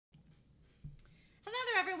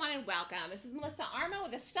everyone and welcome. This is Melissa Armo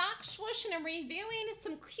with a Stock Swoosh, and I'm reviewing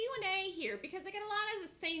some Q&A here because I get a lot of the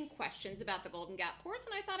same questions about the Golden Gap course,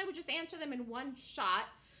 and I thought I would just answer them in one shot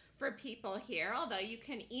for people here, although you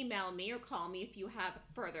can email me or call me if you have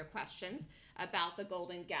further questions about the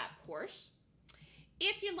Golden Gap course.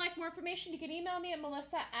 If you'd like more information, you can email me at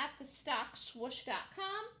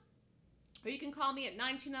melissa@thestockswoosh.com, or you can call me at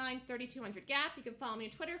 929-3200-GAP. You can follow me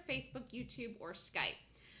on Twitter, Facebook, YouTube, or Skype.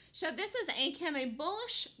 So this is a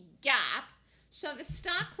bullish gap. So the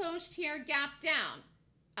stock closed here, gapped up.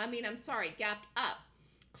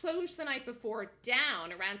 Closed the night before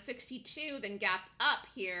down around 62, then gapped up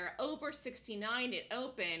here over 69. It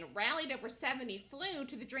opened, rallied over 70, flew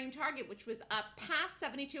to the dream target, which was up past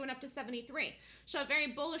 72 and up to 73. So a very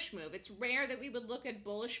bullish move. It's rare that we would look at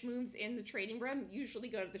bullish moves in the trading room. Usually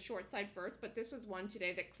go to the short side first, but this was one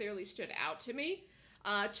today that clearly stood out to me.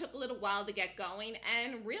 Took a little while to get going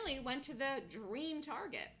and really went to the dream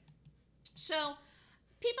target. So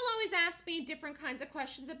people always ask me different kinds of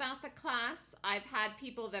questions about the class. I've had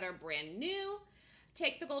people that are brand new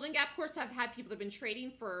take the Golden Gap course. I've had people that have been trading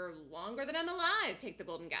for longer than I'm alive take the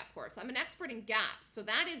Golden Gap course. I'm an expert in gaps, so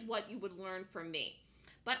that is what you would learn from me.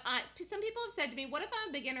 But some people have said to me, what if I'm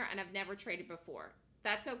a beginner and I've never traded before?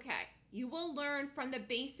 That's okay. You will learn from the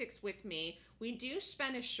basics with me. We do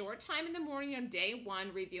spend a short time in the morning on day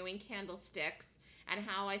one reviewing candlesticks and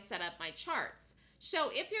how I set up my charts.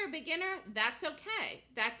 So if you're a beginner, that's okay.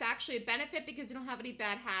 That's actually a benefit because you don't have any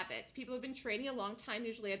bad habits. People who have been trading a long time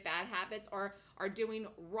usually have bad habits or are doing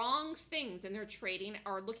wrong things in their trading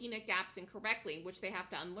or looking at gaps incorrectly, which they have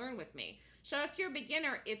to unlearn with me. So if you're a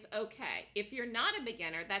beginner, it's okay. If you're not a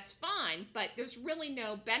beginner, that's fine, but there's really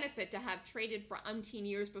no benefit to have traded for umpteen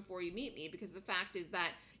years before you meet me, because the fact is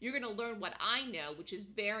that you're going to learn what I know, which is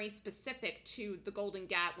very specific to the Golden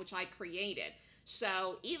Gap, which I created.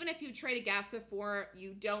 So even if you traded gaps before,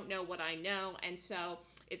 you don't know what I know, and so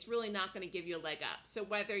it's really not going to give you a leg up. So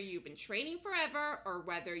whether you've been trading forever or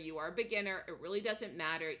whether you are a beginner, it really doesn't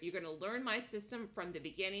matter. You're going to learn my system from the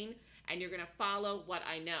beginning, and you're going to follow what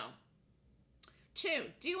I know.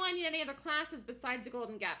 2, do I need any other classes besides the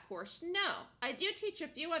Golden Gap course? No. I do teach a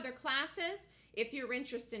few other classes if you're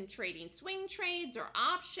interested in trading swing trades or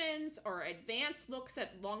options or advanced looks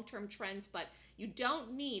at long-term trends, but you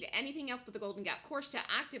don't need anything else but the Golden Gap course to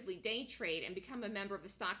actively day trade and become a member of the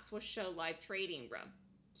Stock Swoosh Show live trading room.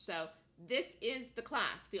 So this is the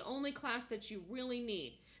class, the only class that you really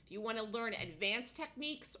need. If you want to learn advanced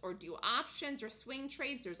techniques or do options or swing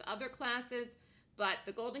trades, there's other classes. But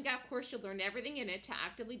the Golden Gap course, you'll learn everything in it to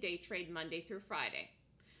actively day trade Monday through Friday.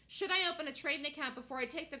 Should I open a trading account before I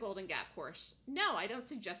take the Golden Gap course? No, I don't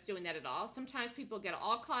suggest doing that at all. Sometimes people get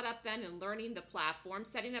all caught up then in learning the platform,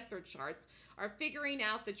 setting up their charts, or figuring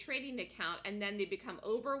out the trading account, and then they become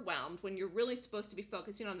overwhelmed when you're really supposed to be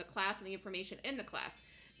focusing on the class and the information in the class.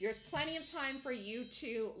 There's plenty of time for you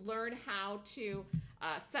to learn how to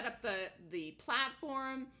set up the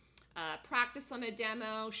platform, practice on a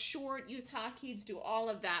demo, short, use hotkeys, do all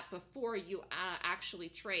of that before you actually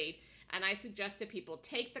trade. And I suggest that people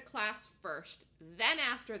take the class first, then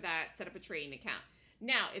after that, set up a trading account.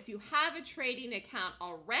 Now, if you have a trading account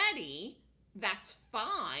already, that's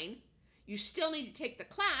fine. You still need to take the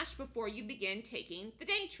class before you begin taking the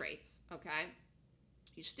day trades, okay?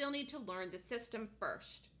 You still need to learn the system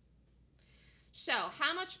first. So,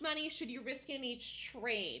 how much money should you risk in each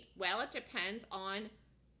trade? Well, it depends on,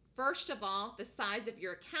 first of all, the size of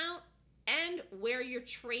your account and where you're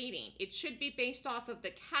trading. It should be based off of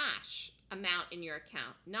the cash amount in your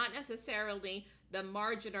account, not necessarily the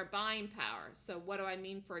margin or buying power. So what do I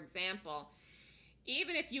mean? For example,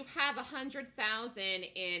 even if you have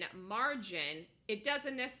 $100,000 in margin, it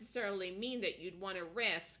doesn't necessarily mean that you'd want to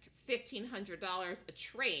risk $1,500 a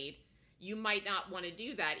trade. You might not want to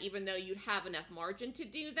do that, even though you'd have enough margin to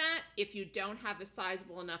do that if you don't have a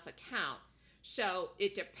sizable enough account. So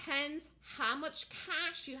it depends how much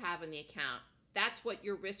cash you have in the account. That's what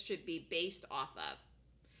your risk should be based off of.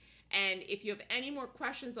 And if you have any more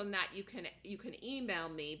questions on that, you can email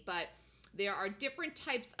me. But there are different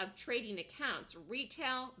types of trading accounts,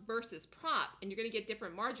 retail versus prop, and you're going to get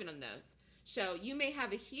different margin on those. So you may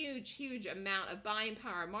have a huge amount of buying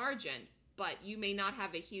power margin, but you may not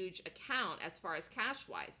have a huge account as far as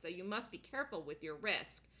cash-wise. So you must be careful with your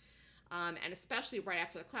risk. And especially right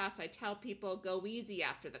after the class, I tell people, go easy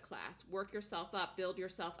after the class. Work yourself up, build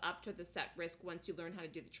yourself up to the set risk once you learn how to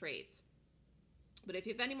do the trades. But if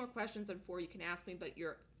you have any more questions on 4, you can ask me, but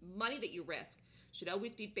your money that you risk should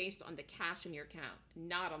always be based on the cash in your account,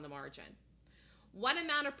 not on the margin. What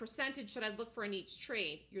amount of percentage should I look for in each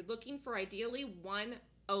trade? You're looking for ideally 1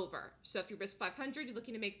 over. So if you risk 500, you're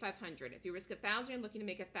looking to make 500. If you risk 1,000, you're looking to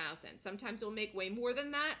make 1,000. Sometimes you'll make way more than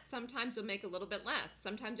that. Sometimes you'll make a little bit less.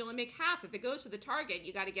 Sometimes you'll only make half. If it goes to the target,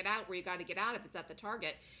 you got to get out where you got to get out if it's at the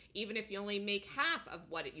target, even if you only make half of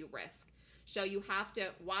what you risk. So you have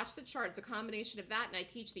to watch the chart. It's a combination of that, and I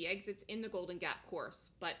teach the exits in the Golden Gap course.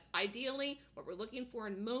 But ideally, what we're looking for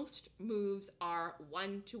in most moves are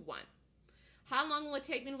 1-to-1. How long will it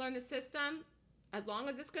take me to learn the system? As long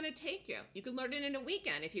as it's going to take you. You can learn it in a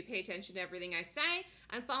weekend if you pay attention to everything I say,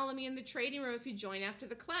 and follow me in the trading room if you join after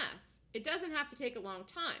the class. It doesn't have to take a long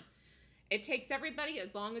time. It takes everybody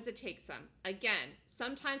as long as it takes them. Again,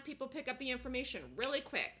 sometimes people pick up the information really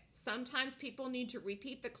quick. Sometimes people need to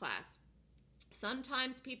repeat the class.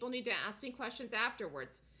 Sometimes people need to ask me questions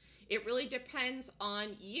afterwards. It really depends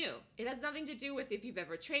on you. It has nothing to do with if you've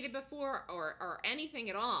ever traded before or anything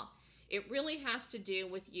at all. It really has to do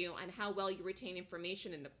with you and how well you retain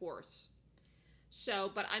information in the course.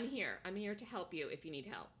 So, but I'm here. I'm here to help you if you need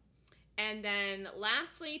help. And then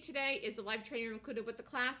lastly today, is the live trading room included with the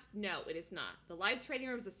class? No, it is not. The live trading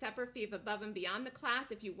room is a separate fee of above and beyond the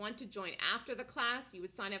class. If you want to join after the class, you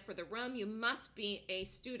would sign up for the room. You must be a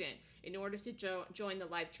student in order to join the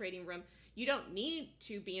live trading room. You don't need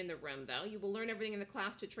to be in the room, though. You will learn everything in the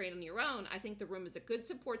class to trade on your own. I think the room is a good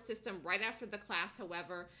support system right after the class,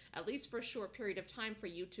 however, at least for a short period of time for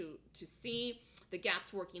you to see the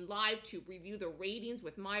gaps working live, to review the ratings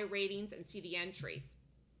with my ratings and see the entries.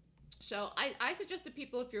 So I suggest to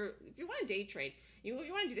people, if you want to day trade, you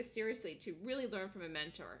want to do this seriously, to really learn from a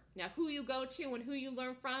mentor. Now, who you go to and who you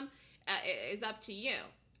learn from is up to you.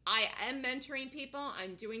 I am mentoring people.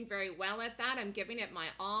 I'm doing very well at that. I'm giving it my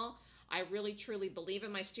all. I really, truly believe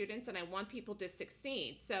in my students, and I want people to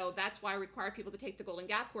succeed. So that's why I require people to take the Golden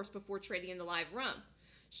Gap course before trading in the live room.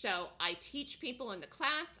 So I teach people in the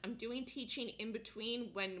class. I'm doing teaching in between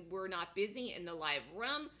when we're not busy in the live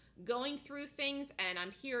room, going through things, and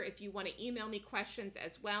I'm here if you want to email me questions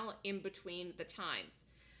as well in between the times.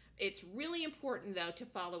 It's really important, though, to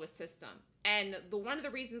follow a system. And one of the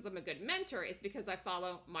reasons I'm a good mentor is because I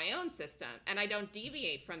follow my own system, and I don't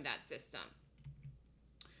deviate from that system.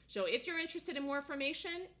 So if you're interested in more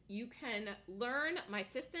information, you can learn my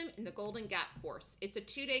system in the Golden Gap course. It's a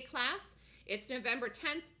 2-day class. It's November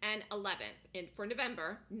 10th and 11th. And for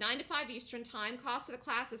November, 9 to 5 Eastern Time. Cost of the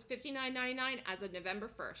class is $59.99 as of November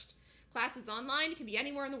 1st. Class is online. You can be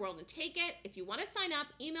anywhere in the world and take it. If you want to sign up,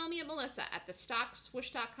 email me at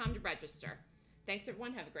melissa@thestockswoosh.com to register. Thanks,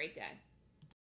 everyone. Have a great day.